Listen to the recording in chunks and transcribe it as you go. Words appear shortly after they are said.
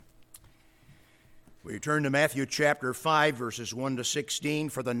We turn to Matthew chapter 5, verses 1 to 16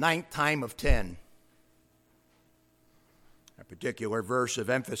 for the ninth time of 10. A particular verse of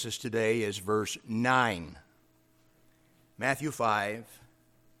emphasis today is verse 9. Matthew 5,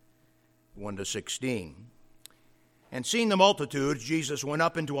 1 to 16. And seeing the multitudes, Jesus went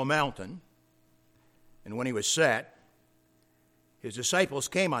up into a mountain, and when he was set, his disciples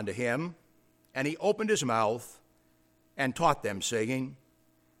came unto him, and he opened his mouth and taught them, saying,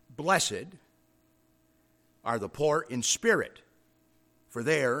 Blessed are the poor in spirit, for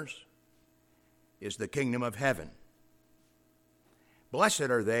theirs is the kingdom of heaven. Blessed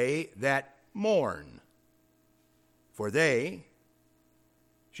are they that mourn, for they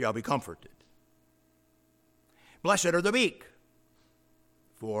shall be comforted. Blessed are the meek,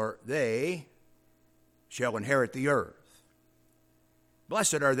 for they shall inherit the earth.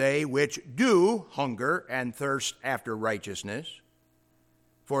 Blessed are they which do hunger and thirst after righteousness,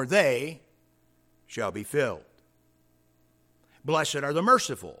 for they shall be filled. Blessed are the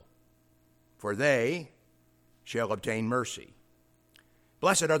merciful, for they shall obtain mercy.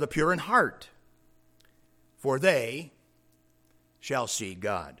 Blessed are the pure in heart, for they shall see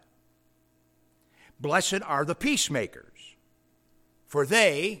God. Blessed are the peacemakers, for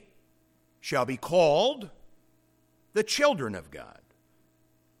they shall be called the children of God.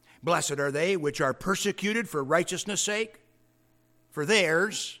 Blessed are they which are persecuted for righteousness' sake, for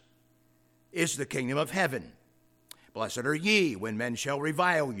theirs is the kingdom of heaven. Blessed are ye when men shall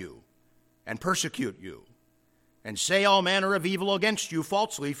revile you and persecute you, and say all manner of evil against you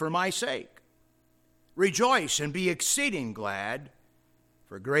falsely for my sake. Rejoice and be exceeding glad,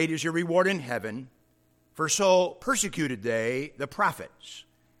 for great is your reward in heaven, for so persecuted they the prophets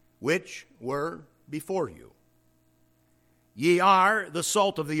which were before you. Ye are the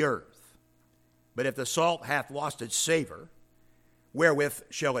salt of the earth, but if the salt hath lost its savor, wherewith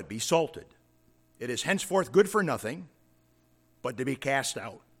shall it be salted? It is henceforth good for nothing, but to be cast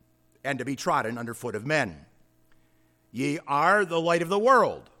out, and to be trodden under foot of men. Ye are the light of the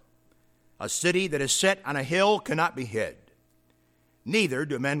world. A city that is set on a hill cannot be hid. Neither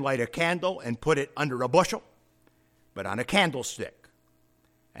do men light a candle and put it under a bushel, but on a candlestick,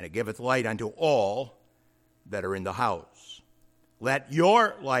 and it giveth light unto all that are in the house. Let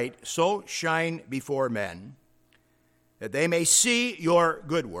your light so shine before men, that they may see your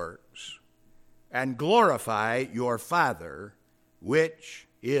good works, and glorify your Father which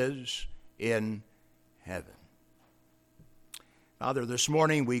is in heaven. Father, this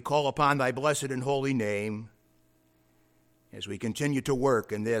morning we call upon thy blessed and holy name as we continue to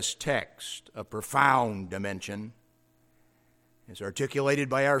work in this text of profound dimension, as articulated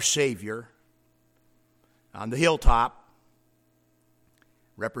by our Savior on the hilltop,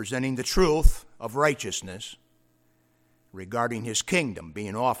 representing the truth of righteousness regarding his kingdom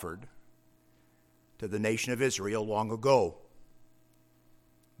being offered to the nation of Israel long ago,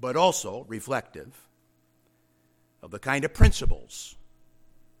 but also reflective of the kind of principles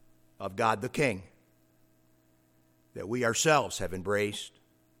of God the King that we ourselves have embraced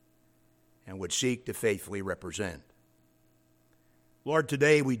and would seek to faithfully represent. Lord,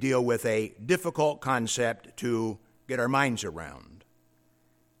 today we deal with a difficult concept to get our minds around,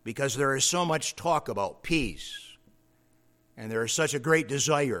 because there is so much talk about peace, and there is such a great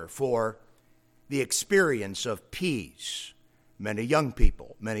desire for the experience of peace. Many young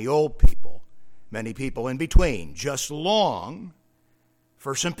people, many old people, many people in between just long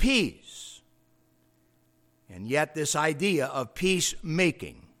for some peace. And yet this idea of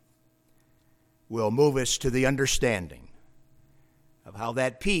peacemaking will move us to the understanding of how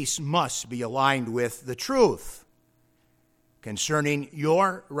that peace must be aligned with the truth concerning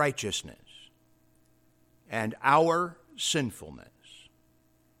your righteousness and our sinfulness.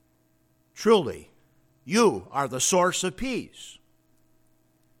 Truly, you are the source of peace,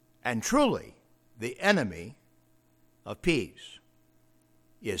 and truly, the enemy of peace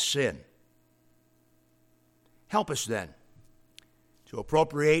is sin. Help us then to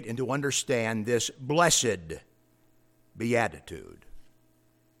appropriate and to understand this blessed beatitude.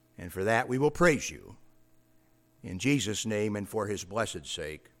 And for that we will praise you. In Jesus' name and for his blessed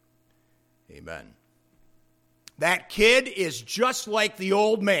sake, amen. That kid is just like the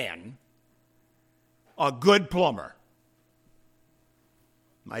old man, a good plumber.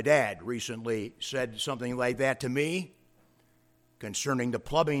 My dad recently said something like that to me concerning the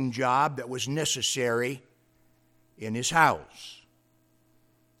plumbing job that was necessary in his house.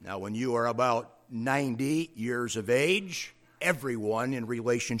 Now, when you are about 90 years of age, everyone in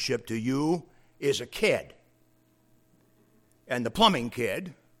relationship to you is a kid. And the plumbing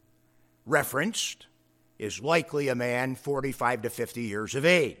kid referenced is likely a man 45 to 50 years of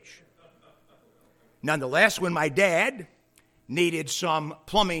age. Nonetheless, when my dad needed some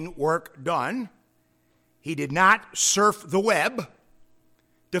plumbing work done, he did not surf the web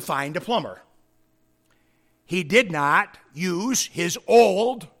to find a plumber. He did not use his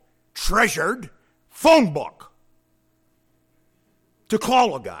old, treasured phone book to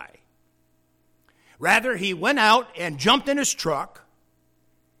call a guy. Rather, he went out and jumped in his truck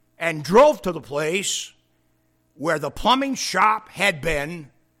and drove to the place where the plumbing shop had been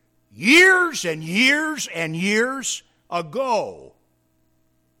years and years and years ago.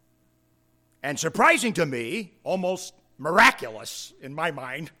 And surprising to me, almost miraculous in my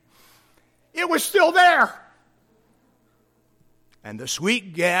mind, it was still there. And the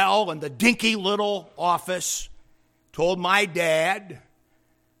sweet gal in the dinky little office told my dad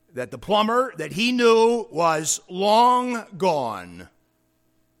that the plumber that he knew was long gone,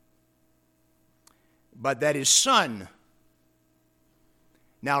 but that his son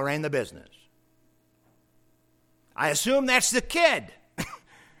now ran the business. I assume that's the kid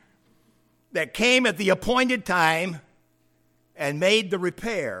that came at the appointed time and made the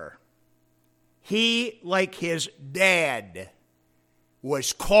repair. He, like his dad,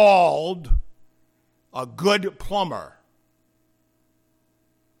 was called a good plumber.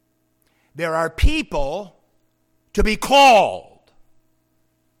 There are people to be called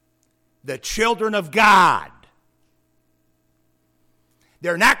the children of God.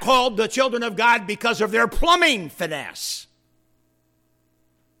 They're not called the children of God because of their plumbing finesse.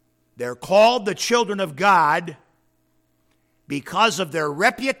 They're called the children of God because of their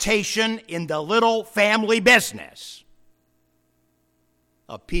reputation in the little family business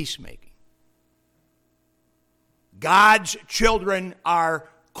of peacemaking. God's children are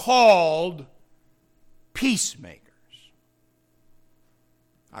called peacemakers.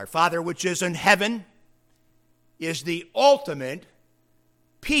 Our Father which is in heaven is the ultimate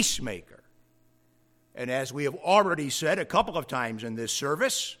peacemaker. And as we have already said a couple of times in this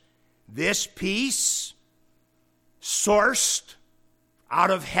service, this peace sourced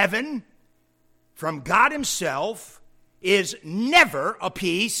out of heaven from God himself is never a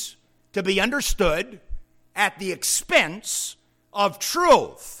peace to be understood at the expense of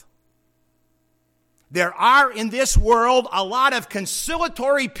truth. There are in this world a lot of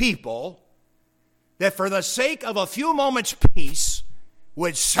conciliatory people that for the sake of a few moments' peace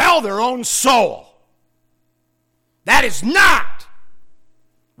would sell their own soul. That is not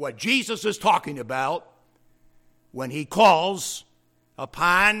what Jesus is talking about when he calls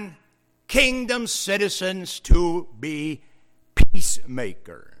upon kingdom citizens to be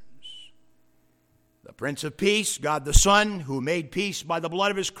peacemakers. The Prince of Peace, God the Son, who made peace by the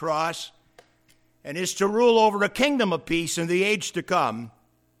blood of his cross, and is to rule over a kingdom of peace in the age to come,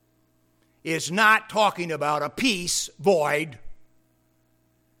 is not talking about a peace void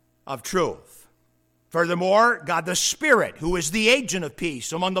of truth. Furthermore, God the Spirit, who is the agent of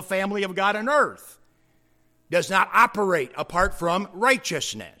peace among the family of God on earth, does not operate apart from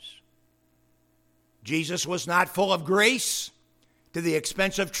righteousness. Jesus was not full of grace to the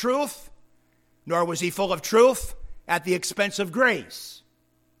expense of truth, nor was he full of truth at the expense of grace.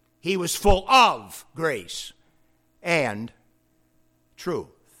 He was full of grace and truth.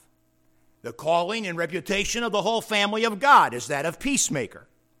 The calling and reputation of the whole family of God is that of peacemaker.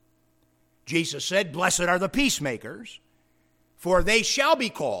 Jesus said, "Blessed are the peacemakers, for they shall be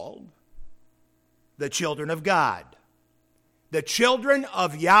called the children of God." The children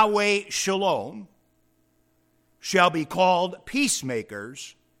of Yahweh Shalom shall be called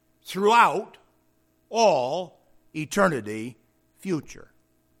peacemakers throughout all eternity future.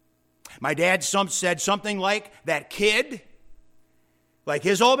 My dad said something like, that kid, like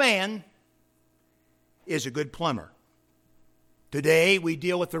his old man, is a good plumber. Today, we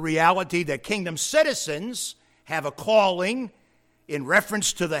deal with the reality that kingdom citizens have a calling in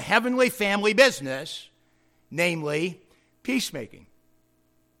reference to the heavenly family business, namely peacemaking.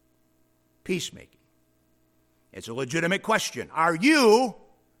 Peacemaking. It's a legitimate question. Are you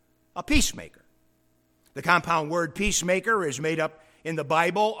a peacemaker? The compound word peacemaker is made up in the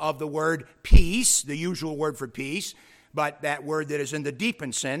Bible of the word peace, the usual word for peace, but that word that is in the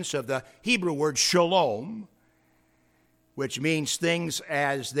deepened sense of the Hebrew word shalom, which means things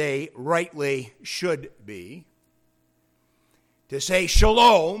as they rightly should be. To say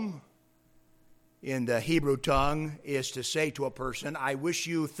shalom in the Hebrew tongue is to say to a person, I wish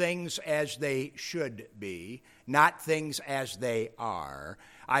you things as they should be, not things as they are.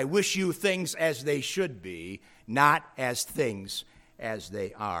 I wish you things as they should be, not as things as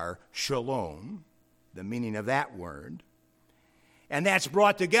they are. Shalom, the meaning of that word. And that's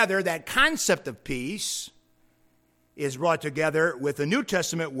brought together, that concept of peace is brought together with the New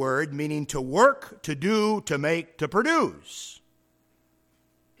Testament word meaning to work, to do, to make, to produce.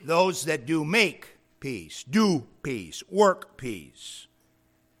 Those that do make peace, do peace, work peace,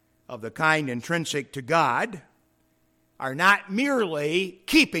 of the kind intrinsic to God, are not merely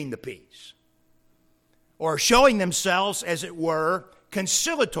keeping the peace or showing themselves, as it were,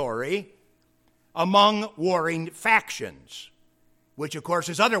 conciliatory among warring factions, which of course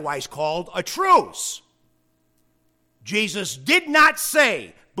is otherwise called a truce. Jesus did not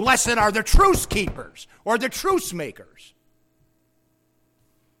say, "Blessed are the truce keepers" or the truce makers.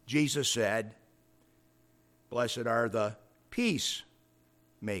 Jesus said, "Blessed are the peace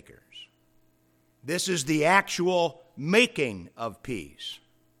makers." This is the actual making of peace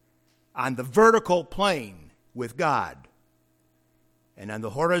on the vertical plane with God and on the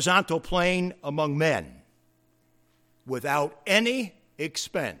horizontal plane among men without any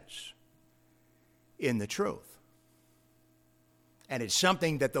expense in the truth. And it's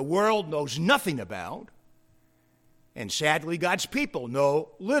something that the world knows nothing about, and sadly God's people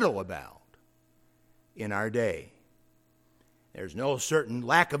know little about in our day. There's no certain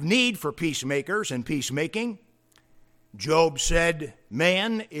lack of need for peacemakers and peacemaking. Job said,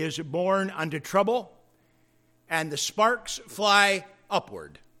 "Man is born unto trouble, and the sparks fly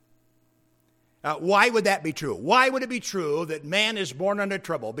upward." Why would that be true? Why would it be true that man is born unto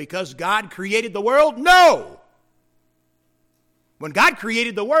trouble? Because God created the world? No! When God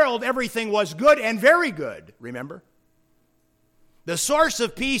created the world, everything was good and very good, remember? The source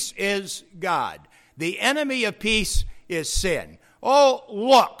of peace is God. The enemy of peace is sin. Oh,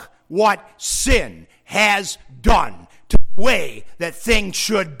 look what sin has done to the way that things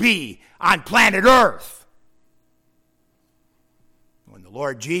should be on planet Earth. When the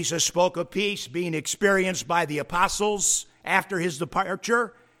Lord Jesus spoke of peace being experienced by the apostles after his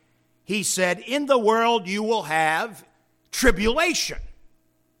departure, he said, "In the world you will have tribulation."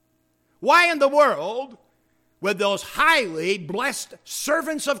 Why in the world would those highly blessed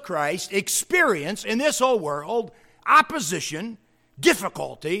servants of Christ experience in this whole world opposition,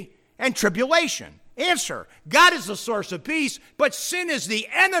 difficulty, and tribulation? Answer: God is the source of peace, but sin is the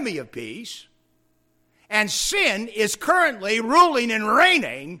enemy of peace, and sin is currently ruling and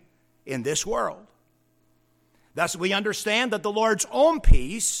reigning in this world. Thus we understand that the Lord's own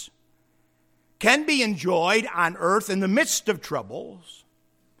peace can be enjoyed on earth in the midst of troubles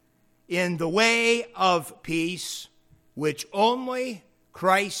in the way of peace which only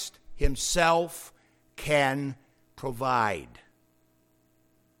Christ himself can provide.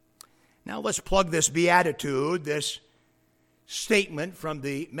 Now let's plug this beatitude, this statement from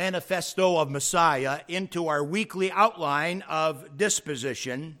the Manifesto of Messiah, into our weekly outline of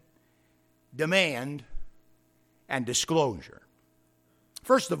disposition, demand, and disclosure.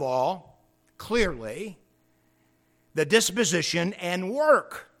 First of all, clearly, the disposition and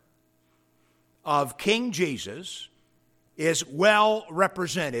work of King Jesus is well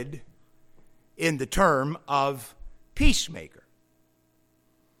represented in the term of peacemaker.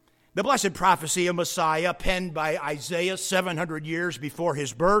 The blessed prophecy of Messiah, penned by Isaiah 700 years before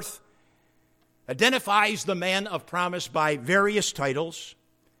his birth, identifies the man of promise by various titles: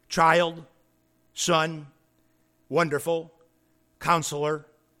 Child, Son, Wonderful, Counselor,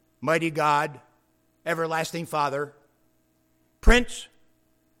 Mighty God, Everlasting Father, Prince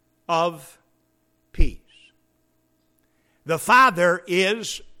of Peace. The Father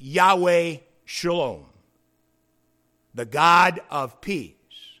is Yahweh Shalom, the God of peace,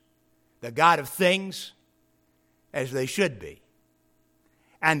 the God of things as they should be.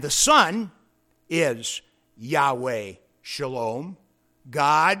 And the Son is Yahweh Shalom,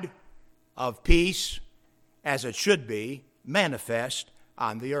 God of peace as it should be, manifest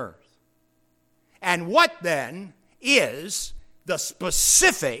on the earth. And what then is the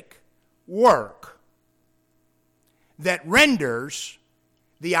specific work that renders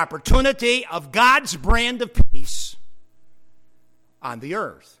the opportunity of God's brand of peace on the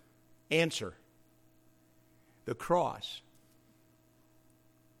earth? Answer: the cross.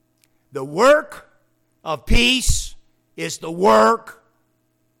 The work of peace is the work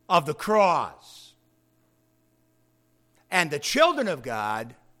of the cross. And the children of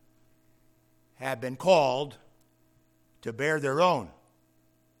God have been called to bear their own.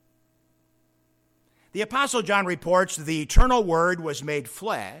 The Apostle John reports that the eternal Word was made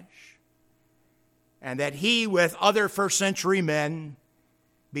flesh, and that he, with other first century men,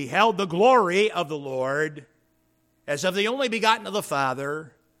 beheld the glory of the Lord as of the only begotten of the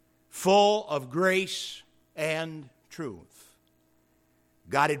Father, full of grace and truth.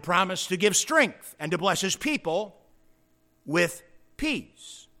 God had promised to give strength and to bless his people with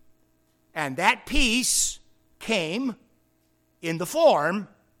peace. And that peace came in the form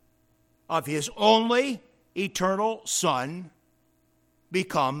of his only eternal Son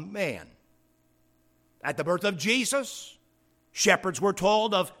become man. At the birth of Jesus, shepherds were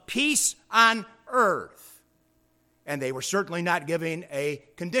told of peace on earth, and they were certainly not giving a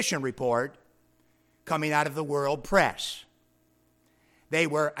condition report coming out of the world press. They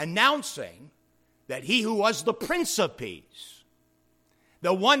were announcing that he who was the Prince of Peace,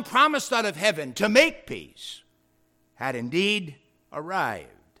 the one promised out of heaven to make peace, had indeed arrived,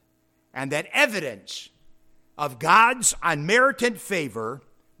 and that evidence of God's unmerited favor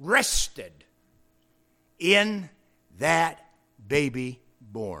rested in that baby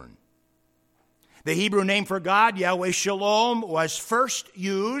born. The Hebrew name for God, Yahweh Shalom, was first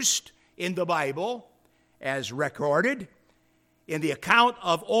used in the Bible as recorded in the account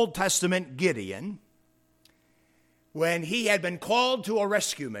of Old Testament Gideon when he had been called to a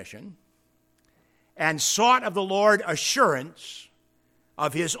rescue mission and sought of the Lord assurance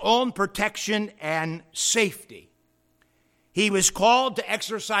of his own protection and safety. He was called to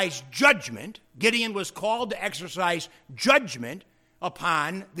exercise judgment. Gideon was called to exercise judgment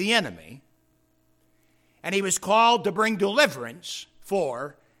upon the enemy. And he was called to bring deliverance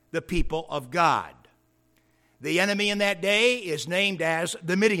for the people of God. The enemy in that day is named as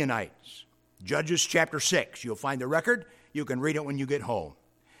the Midianites. Judges chapter 6. You'll find the record. You can read it when you get home.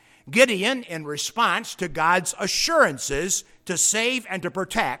 Gideon, in response to God's assurances to save and to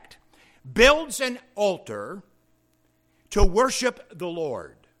protect, builds an altar to worship the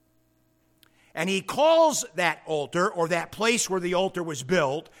Lord. And he calls that altar, or that place where the altar was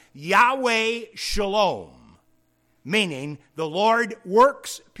built, Yahweh Shalom, meaning the Lord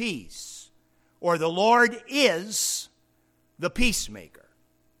works peace, or the Lord is the peacemaker.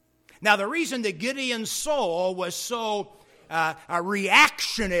 Now, the reason that Gideon's soul was so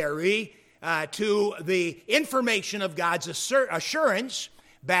reactionary to the information of God's assurance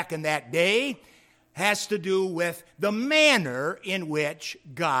back in that day has to do with the manner in which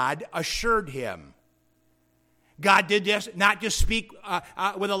God assured him. God did not just speak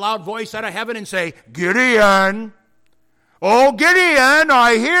with a loud voice out of heaven and say, Gideon, oh Gideon,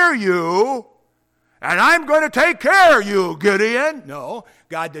 I hear you, and I'm going to take care of you, Gideon. No,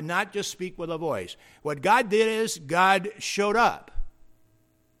 God did not just speak with a voice. What God did is God showed up.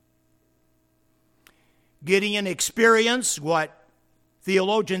 Gideon experienced what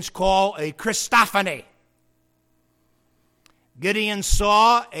theologians call a Christophany. Gideon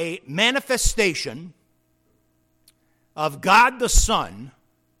saw a manifestation of God the Son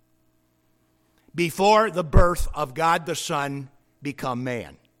before the birth of God the Son become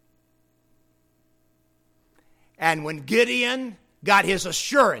man. And when Gideon got his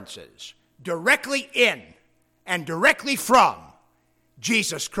assurances directly in and directly from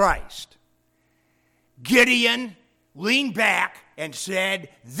Jesus Christ, Gideon leaned back and said,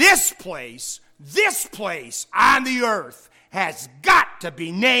 this place on the earth has got to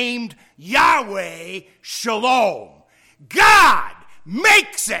be named Yahweh Shalom. God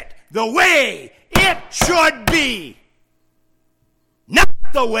makes it the way it should be, not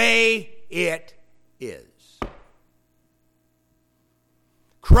the way it is.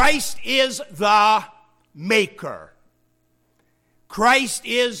 Christ is the maker. Christ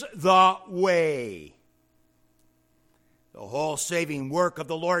is the way. The whole saving work of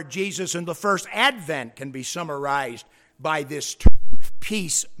the Lord Jesus in the first advent can be summarized by this term,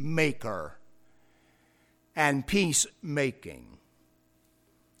 peacemaker and peacemaking.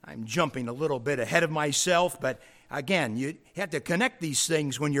 I'm jumping a little bit ahead of myself, but again, you have to connect these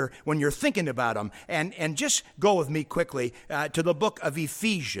things when you're thinking about them. And just go with me quickly to the book of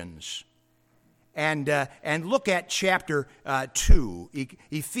Ephesians and look at chapter 2,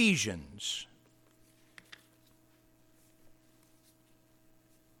 Ephesians.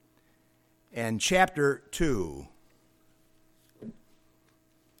 And chapter 2.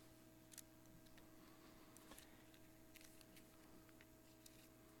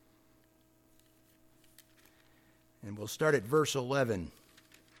 And we'll start at verse 11.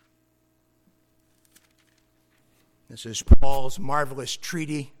 This is Paul's marvelous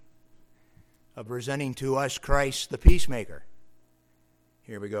treaty of presenting to us Christ the peacemaker.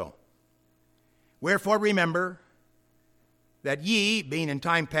 Here we go. Wherefore remember that ye, being in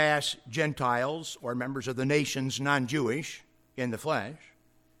time past Gentiles, or members of the nations non-Jewish in the flesh,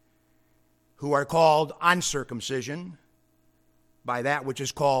 who are called uncircumcision by that which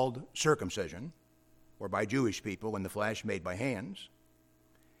is called circumcision, or by Jewish people in the flesh made by hands,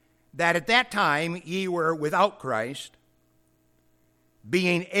 that at that time ye were without Christ,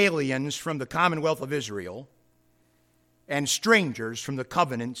 being aliens from the commonwealth of Israel, and strangers from the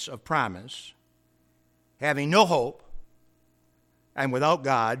covenants of promise, having no hope, and without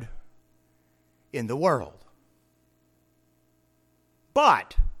God in the world.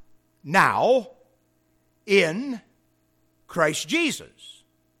 But now, in Christ Jesus,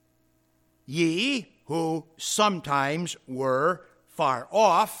 ye who sometimes were far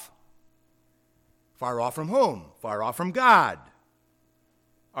off from whom? Far off from God,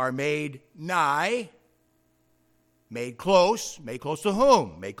 are made nigh, made close to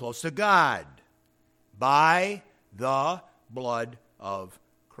whom? Made close to God, by the blood of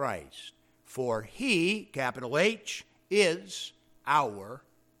Christ. For he, capital H, is our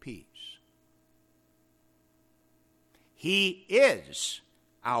peace. He is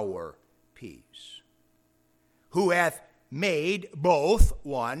our peace, who hath made both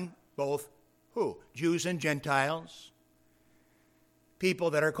who? Jews and Gentiles, people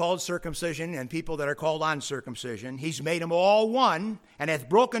that are called circumcision and people that are called uncircumcision. He's made them all one, and hath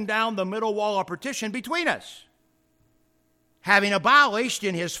broken down the middle wall of partition between us, having abolished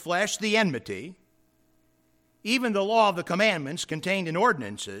in his flesh the enmity, even the law of the commandments contained in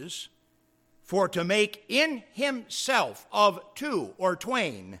ordinances, for to make in himself of two or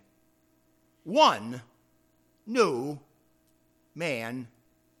twain one new man,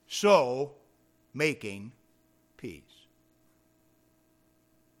 so making peace.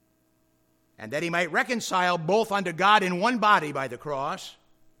 And that he might reconcile both unto God in one body by the cross,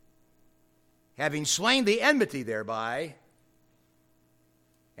 having slain the enmity thereby,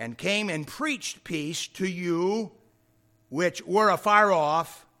 and came and preached peace to you which were afar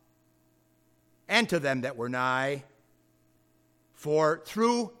off, and to them that were nigh. For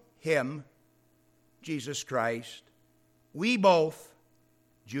through him, Jesus Christ, we both,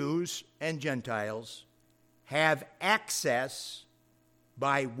 Jews and Gentiles, have access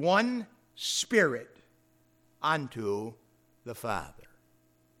by one Spirit unto the Father.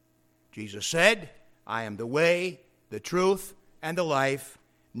 Jesus said, I am the way, the truth, and the life.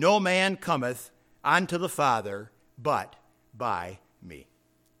 No man cometh unto the Father but by me.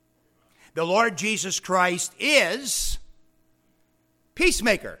 The Lord Jesus Christ is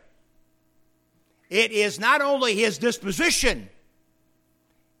peacemaker. It is not only his disposition,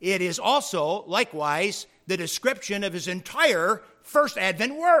 it is also, likewise, the description of his entire first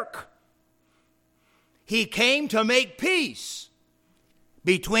Advent work. He came to make peace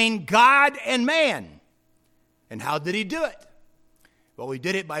between God and man. And how did he do it? Well, he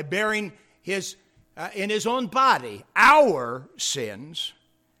did it by bearing in his own body our sins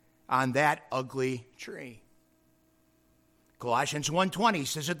on that ugly tree. Colossians 1:20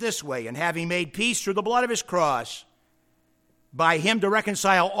 says it this way, and having made peace through the blood of his cross, by him to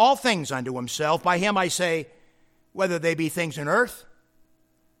reconcile all things unto himself. By him I say, whether they be things in earth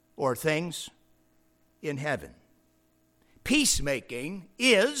or things in heaven. Peacemaking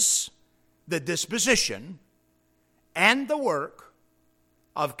is the disposition and the work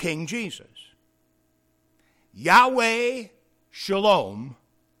of King Jesus. Yahweh Shalom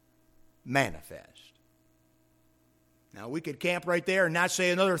manifest. Now, we could camp right there and not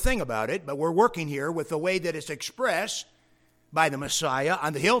say another thing about it, but we're working here with the way that it's expressed by the Messiah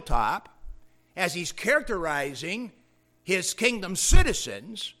on the hilltop as he's characterizing his kingdom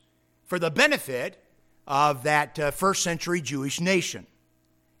citizens for the benefit of that first century Jewish nation.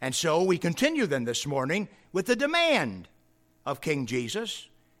 And so we continue then this morning with the demand of King Jesus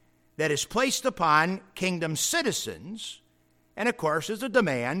that is placed upon kingdom citizens, and of course is a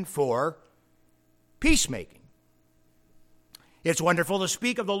demand for peacemaking. It's wonderful to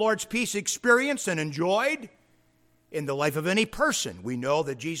speak of the Lord's peace experienced and enjoyed in the life of any person. We know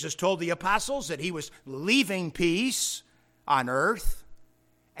that Jesus told the apostles that he was leaving peace on earth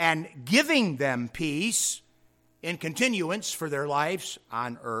and giving them peace in continuance for their lives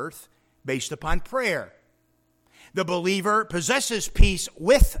on earth based upon prayer. The believer possesses peace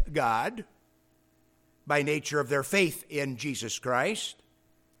with God by nature of their faith in Jesus Christ,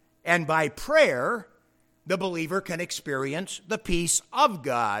 and by prayer, the believer can experience the peace of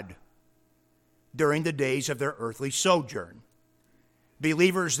God during the days of their earthly sojourn.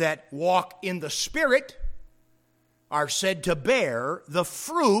 Believers that walk in the Spirit are said to bear the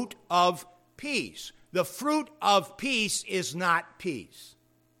fruit of peace. The fruit of peace is not peace.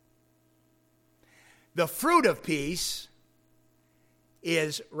 The fruit of peace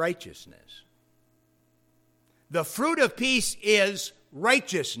is righteousness. The fruit of peace is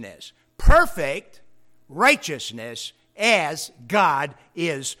righteousness, perfect righteousness as God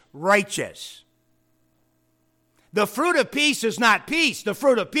is righteous. The fruit of peace is not peace. The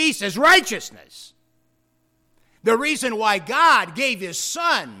fruit of peace is righteousness. The reason why God gave his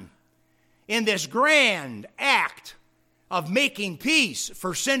Son in this grand act of making peace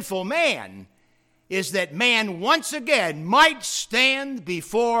for sinful man is that man once again might stand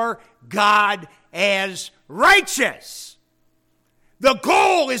before God as righteous. The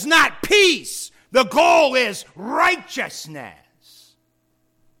goal is not peace. The goal is righteousness.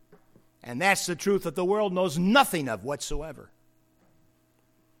 And that's the truth that the world knows nothing of whatsoever.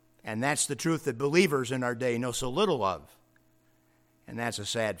 And that's the truth that believers in our day know so little of. And that's a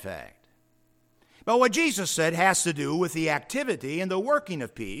sad fact. But what Jesus said has to do with the activity and the working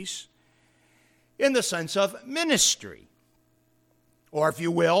of peace in the sense of ministry, or if you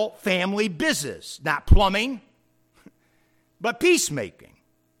will, family business, not plumbing, but peacemaking.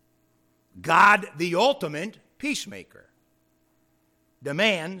 God, the ultimate peacemaker,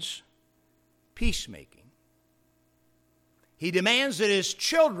 demands peacemaking. He demands that his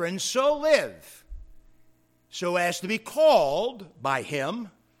children so live so as to be called by him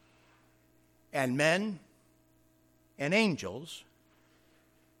and men and angels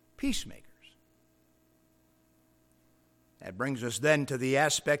peacemakers. That brings us then to the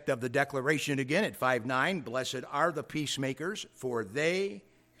aspect of the declaration again at 5:9. Blessed are the peacemakers, for they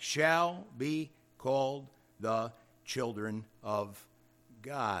shall be called the children of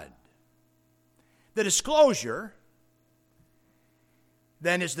God. The disclosure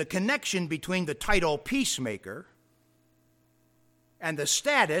then is the connection between the title peacemaker and the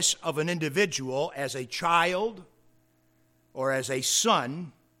status of an individual as a child or as a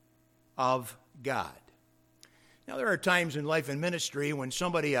son of God. Now, there are times in life and ministry when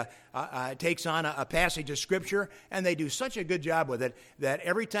somebody takes on a passage of Scripture and they do such a good job with it that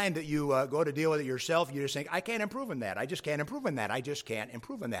every time that you go to deal with it yourself, you just think, I can't improve in that. I just can't improve in that. I just can't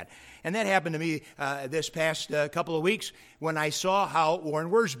improve in that. And that happened to me this past couple of weeks when I saw how Warren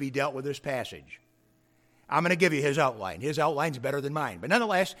Wiersbe dealt with this passage. I'm going to give you his outline. His outline's better than mine. But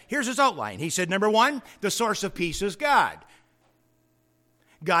nonetheless, here's his outline. He said, number one, the source of peace is God.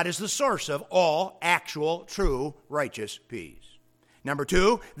 God is the source of all actual, true, righteous peace. Number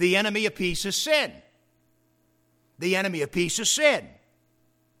two, the enemy of peace is sin. The enemy of peace is sin.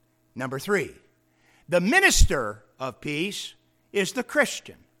 Number three, the minister of peace is the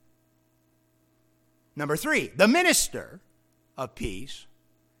Christian. Number three, the minister of peace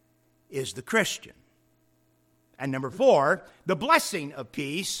is the Christian. And number four, the blessing of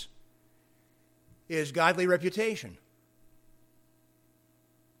peace is godly reputation.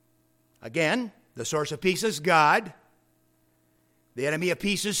 Again, the source of peace is God. The enemy of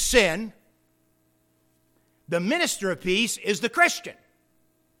peace is sin. The minister of peace is the Christian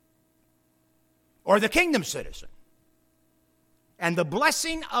or the kingdom citizen. And the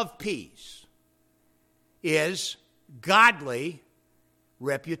blessing of peace is godly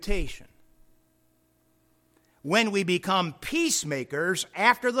reputation. When we become peacemakers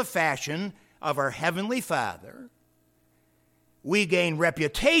after the fashion of our Heavenly Father, we gain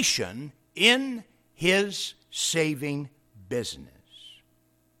reputation in his saving business.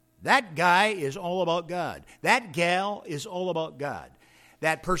 That guy is all about God. That gal is all about God.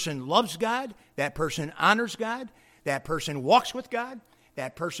 That person loves God. That person honors God. That person walks with God.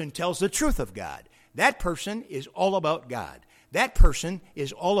 That person tells the truth of God. That person is all about God. That person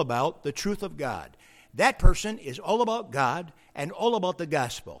is all about the truth of God. That person is all about God and all about the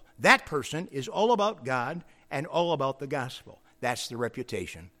gospel. That person is all about God and all about the gospel. That's the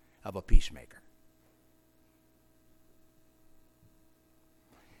reputation of a peacemaker.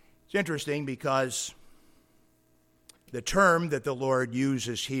 It's interesting because the term that the Lord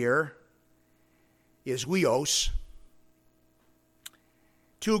uses here is huios.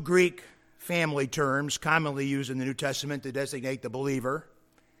 Two Greek family terms commonly used in the New Testament to designate the believer.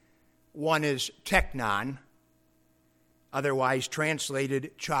 One is teknon, otherwise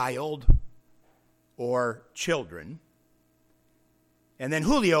translated child or children. And then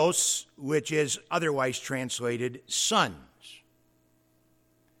huios, which is otherwise translated sons.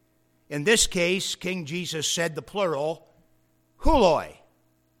 In this case, King Jesus said the plural, huloi.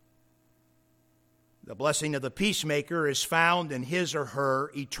 The blessing of the peacemaker is found in his or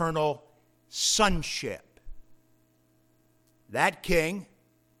her eternal sonship. That king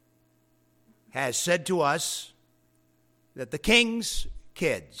has said to us that the king's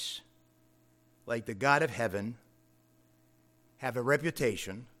kids, like the God of heaven, have a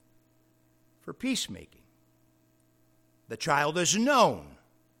reputation for peacemaking. The child is known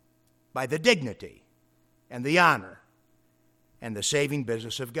by the dignity and the honor and the saving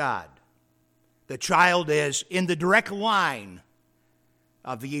business of God. The child is in the direct line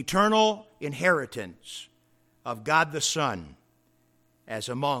of the eternal inheritance of God the Son as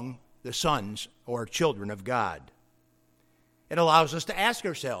among the sons or children of God. It allows us to ask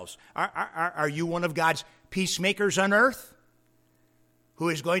ourselves, are you one of God's peacemakers on earth? who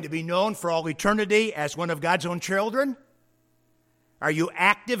is going to be known for all eternity as one of God's own children? Are you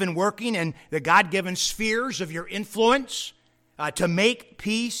active and working in the God-given spheres of your influence to make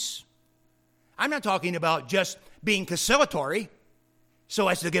peace? I'm not talking about just being conciliatory so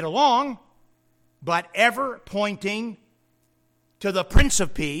as to get along, but ever pointing to the Prince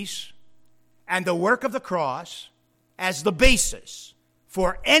of Peace and the work of the cross as the basis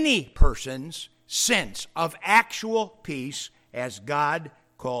for any person's sense of actual peace as God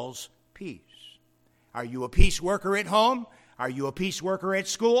calls peace. Are you a peace worker at home? Are you a peace worker at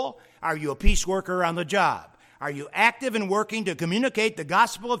school? Are you a peace worker on the job? Are you active in working to communicate the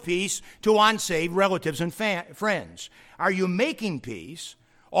gospel of peace to unsaved relatives and friends? Are you making peace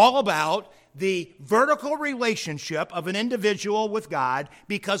all about the vertical relationship of an individual with God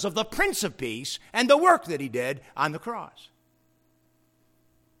because of the Prince of Peace and the work that he did on the cross?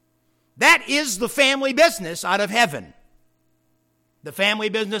 That is the family business out of heaven. The family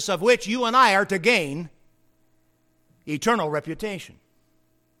business of which you and I are to gain eternal reputation.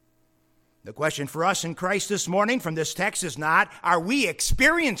 The question for us in Christ this morning from this text is not, are we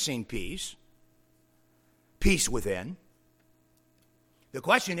experiencing peace? Peace within. The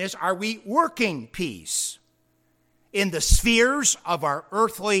question is, are we working peace in the spheres of our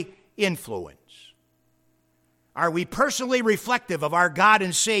earthly influence? Are we personally reflective of our God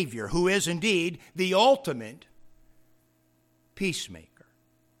and Savior, who is indeed the ultimate peacemaker?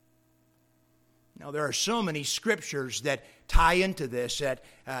 Now, there are so many scriptures that tie into this that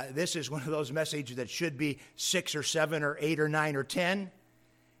this is one of those messages that should be 6 or 7 or 8 or 9 or 10.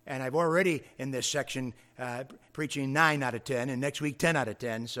 And I've already, in this section, preaching 9 out of 10, and next week 10 out of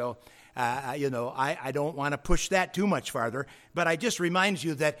 10. So, I don't want to push that too much farther. But I just remind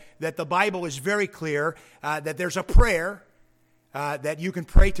you that the Bible is very clear that there's a prayer that you can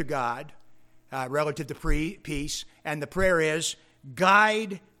pray to God relative to peace. And the prayer is,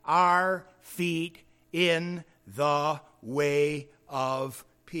 guide our feet in the way of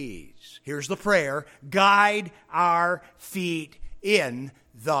peace. Here's the prayer, guide our feet in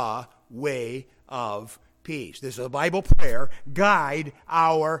the way of peace. This is a Bible prayer, guide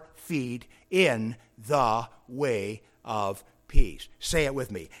our feet in the way of peace. Say it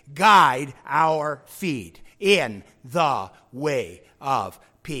with me, guide our feet in the way of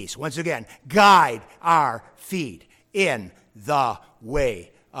peace. Once again, guide our feet in the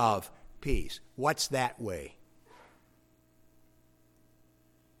way of peace. What's that way?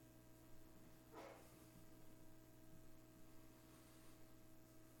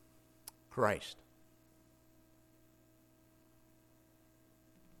 Christ.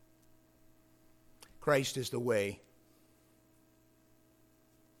 Christ is the way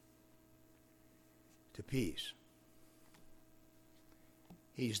to peace.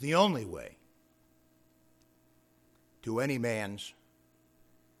 He's the only way to any man's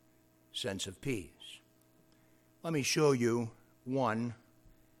sense of peace. Let me show you one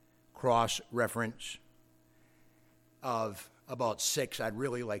cross-reference of about 6 I'd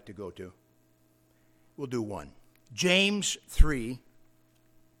really like to go to. We'll do one. James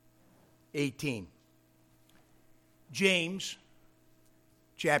 3:18. James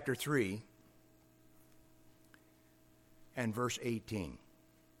chapter 3 and verse 18.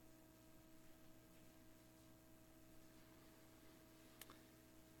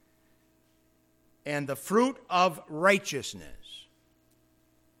 And the fruit of righteousness.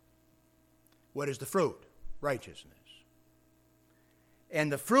 What is the fruit? Righteousness. And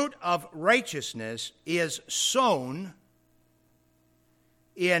the fruit of righteousness is sown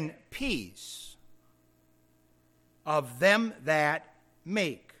in peace of them that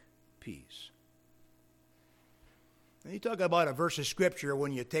make peace. And you talk about a verse of Scripture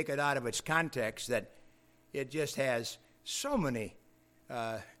when you take it out of its context that it just has so many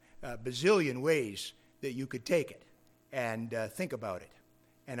bazillion ways that you could take it and think about it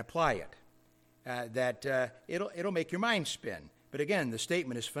and apply it. That it'll make your mind spin. But again, the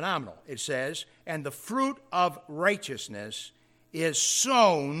statement is phenomenal. It says, and the fruit of righteousness is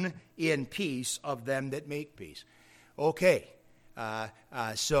sown in peace of them that make peace. Okay,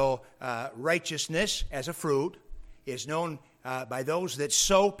 so righteousness as a fruit is known by those that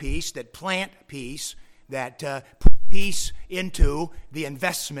sow peace, that plant peace, that put peace into the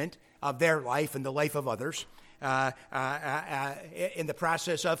investment of their life and the life of others in the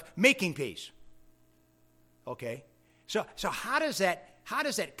process of making peace. Okay, so how does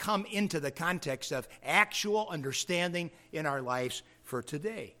that come into the context of actual understanding in our lives for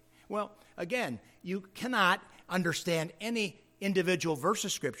today? Well, again, you cannot understand any individual verse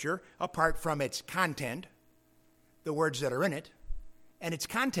of Scripture apart from its content, the words that are in it, and its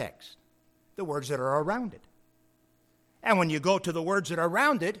context, the words that are around it. And when you go to the words that are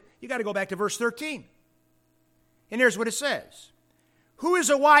around it, you got to go back to verse 13. And here's what it says. Who is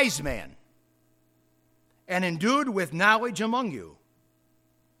a wise man and endued with knowledge among you?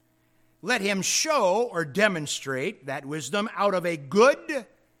 Let him show or demonstrate that wisdom out of a good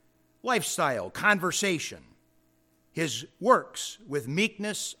lifestyle, conversation, his works with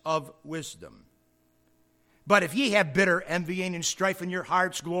meekness of wisdom. But if ye have bitter envying and strife in your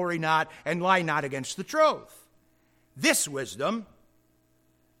hearts, glory not, and lie not against the truth. This wisdom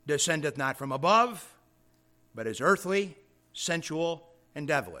descendeth not from above, but is earthly, sensual, and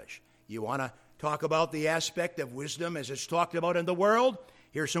devilish. You want to talk about the aspect of wisdom as it's talked about in the world?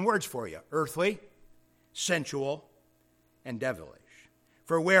 Here's some words for you. Earthly, sensual, and devilish.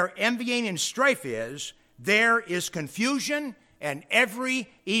 For where envying and strife is, there is confusion and every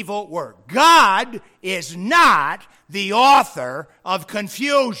evil work. God is not the author of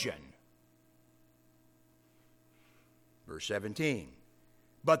confusion. Verse 17.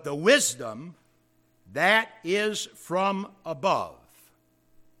 But the wisdom that is from above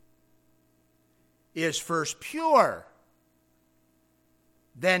is first pure,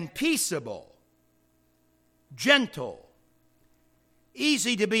 then peaceable, gentle,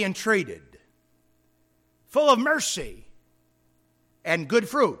 easy to be entreated, full of mercy and good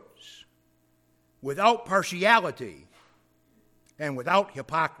fruits, without partiality and without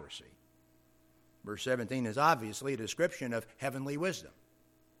hypocrisy. Verse 17 is obviously a description of heavenly wisdom.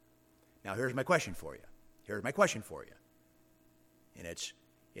 Now here's my question for you. And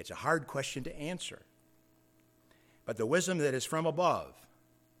it's a hard question to answer. But the wisdom that is from above,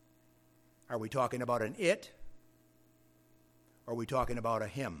 are we talking about an it? Or are we talking about a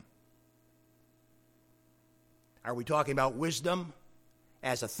him? Are we talking about wisdom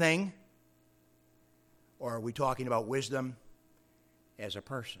as a thing? Or are we talking about wisdom as a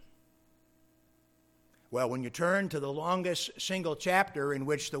person? Well, when you turn to the longest single chapter in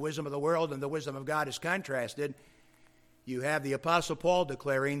which the wisdom of the world and the wisdom of God is contrasted, you have the Apostle Paul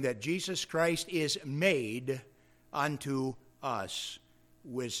declaring that Jesus Christ is made unto us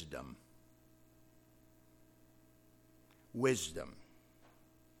wisdom. Wisdom.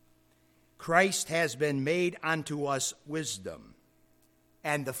 Christ has been made unto us wisdom,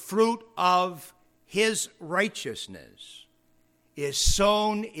 and the fruit of his righteousness is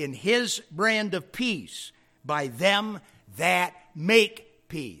sown in his brand of peace by them that make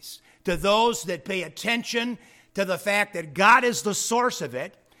peace. To those that pay attention to the fact that God is the source of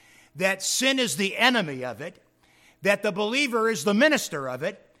it, that sin is the enemy of it, that the believer is the minister of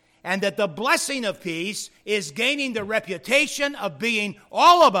it, and that the blessing of peace is gaining the reputation of being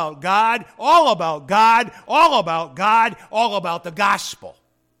all about God, all about God, all about God, all about the gospel.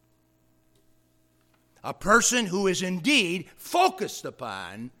 A person who is indeed focused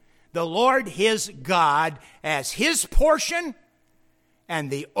upon the Lord his God as his portion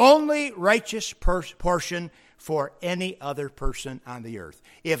and the only righteous portion for any other person on the earth.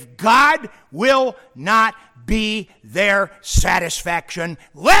 If God will not be their satisfaction,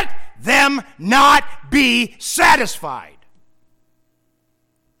 let them not be satisfied.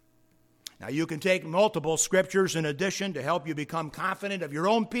 Now, you can take multiple scriptures in addition to help you become confident of your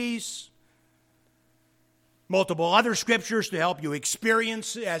own peace. Multiple other scriptures to help you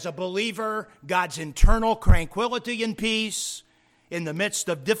experience as a believer God's internal tranquility and peace in the midst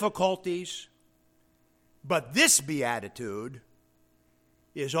of difficulties. But this beatitude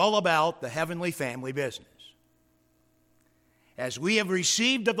is all about the heavenly family business. As we have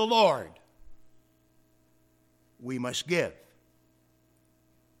received of the Lord, we must give.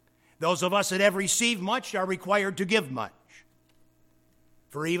 Those of us that have received much are required to give much.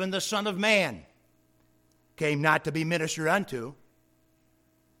 For even the Son of Man came not to be ministered unto,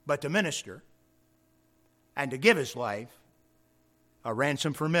 but to minister, and to give his life a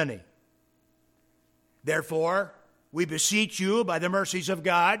ransom for many. Therefore, we beseech you by the mercies of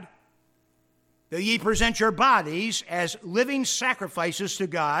God, that ye present your bodies as living sacrifices to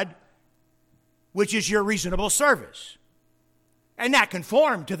God, which is your reasonable service, and not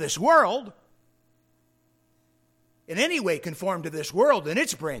conform to this world, in any way conform to this world and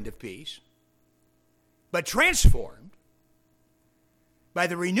its brand of peace, but transformed by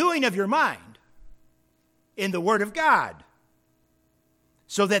the renewing of your mind in the Word of God,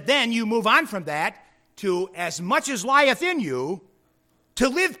 so that then you move on from that to as much as lieth in you to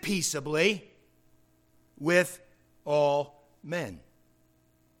live peaceably with all men.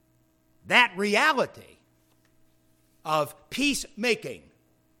 That reality of peacemaking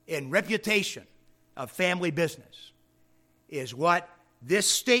in reputation of family business is what this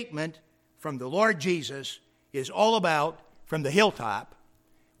statement from the Lord Jesus is all about from the hilltop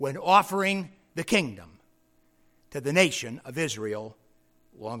when offering the kingdom to the nation of Israel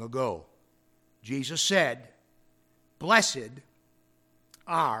long ago. Jesus said, "Blessed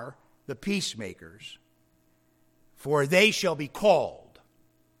are the peacemakers, for they shall be called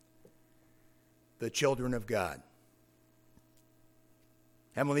the children of God."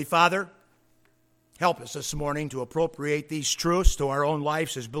 Heavenly Father, help us this morning to appropriate these truths to our own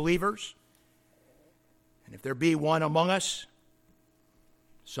lives as believers. And if there be one among us,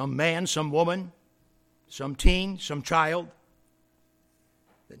 some man, some woman, some teen, some child,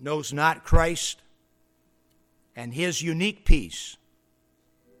 that knows not Christ and his unique peace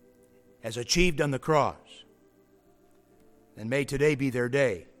as achieved on the cross, then may today be their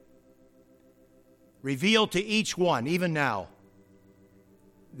day. Reveal to each one, even now,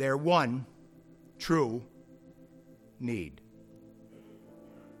 their one true need.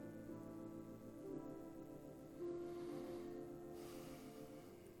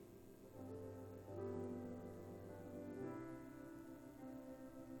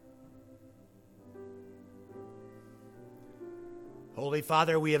 Holy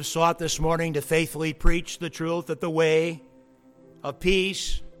Father, we have sought this morning to faithfully preach the truth that the way of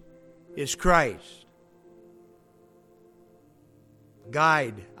peace is Christ.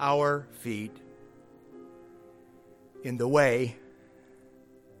 Guide our feet in the way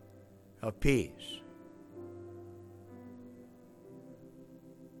of peace.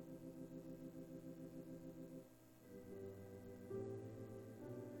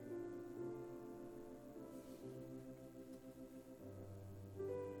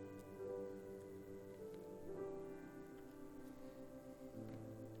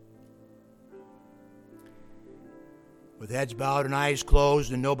 With heads bowed and eyes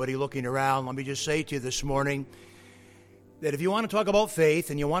closed and nobody looking around, let me just say to you this morning that if you want to talk about faith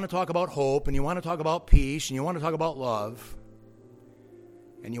and you want to talk about hope and you want to talk about peace and you want to talk about love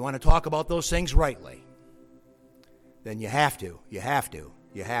and you want to talk about those things rightly, then you have to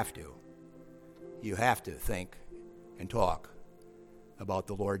think and talk about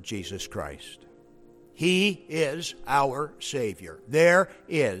the Lord Jesus Christ. He is our Savior. There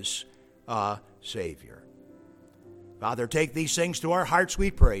is a Savior. Father, take these things to our hearts, we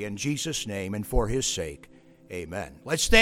pray, in Jesus' name and for his sake. Amen. Let's stand.